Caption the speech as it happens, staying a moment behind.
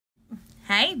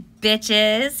Hey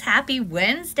bitches, happy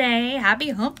Wednesday,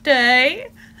 happy hump day.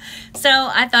 So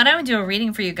I thought I would do a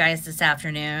reading for you guys this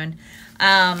afternoon.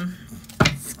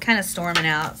 It's kind of storming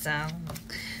out,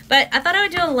 but I thought I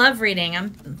would do a love reading.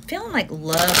 I'm feeling like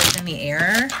love is in the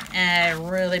air,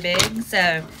 really big.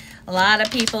 So a lot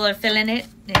of people are feeling it.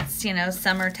 It's, you know,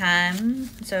 summertime and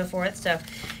so forth. So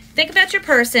think about your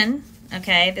person.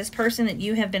 Okay, this person that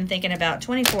you have been thinking about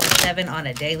 24/7 on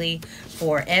a daily,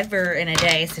 forever and a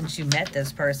day since you met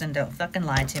this person. Don't fucking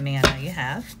lie to me. I know you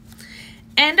have.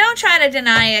 And don't try to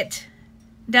deny it.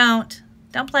 Don't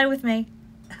play with me.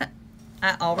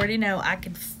 I already know. I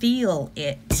can feel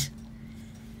it.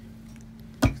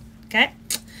 Okay,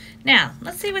 now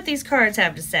let's see what these cards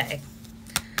have to say.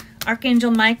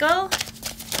 Archangel Michael,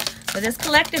 for this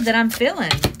collective that I'm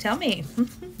feeling, tell me.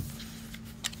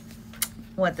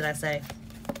 What did I say?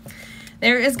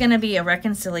 There is going to be a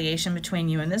reconciliation between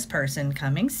you and this person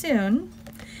coming soon.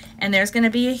 And there's going to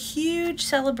be a huge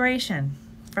celebration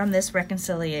from this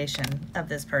reconciliation of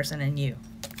this person and you.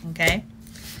 Okay?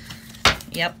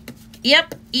 Yep.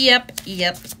 And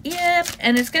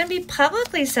it's going to be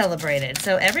publicly celebrated.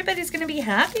 So everybody's going to be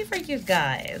happy for you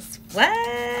guys.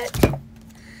 What?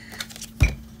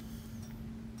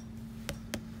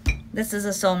 This is a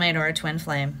soulmate or a twin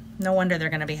flame. No wonder they're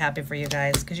going to be happy for you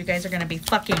guys, because you guys are going to be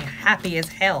fucking happy as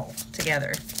hell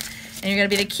together. And you're going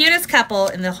to be the cutest couple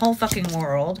in the whole fucking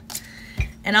world.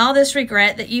 And all this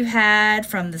regret that you had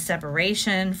from the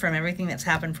separation, from everything that's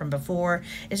happened from before,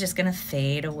 is just going to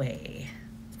fade away.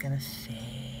 It's going to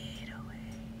fade away.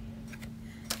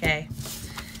 Okay?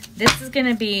 This is going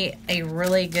to be a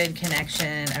really good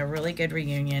connection, a really good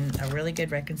reunion, a really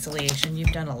good reconciliation.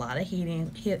 You've done a lot of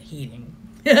healing.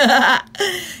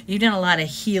 You've done a lot of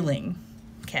healing,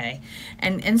 okay?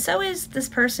 And so is this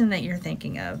person that you're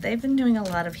thinking of. They've been doing a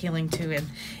lot of healing too, and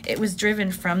it was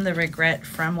driven from the regret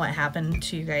from what happened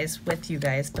to you guys, with you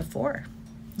guys before,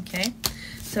 okay?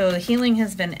 So the healing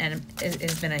has been a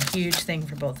huge thing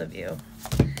for both of you,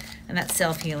 and that's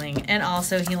self-healing, and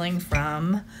also healing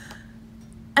from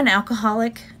an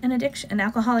alcoholic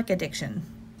addiction.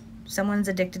 Someone's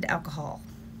addicted to alcohol.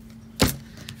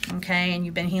 Okay, and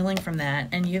you've been healing from that,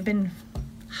 and you've been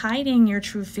hiding your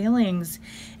true feelings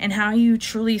and how you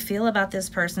truly feel about this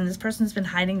person. This person's been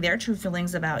hiding their true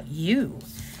feelings about you,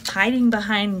 hiding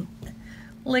behind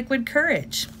liquid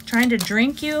courage, trying to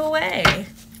drink you away.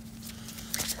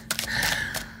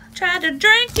 Trying to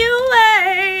drink you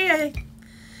away.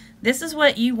 This is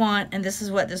what you want, and this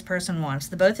is what this person wants.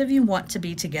 The both of you want to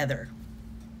be together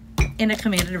in a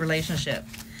committed relationship,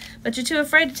 but you're too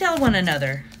afraid to tell one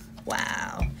another.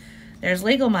 Wow. There's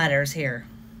legal matters here.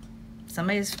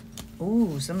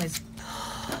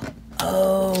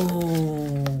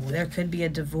 Oh, there could be a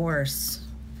divorce.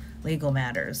 Legal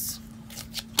matters.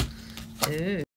 Ooh.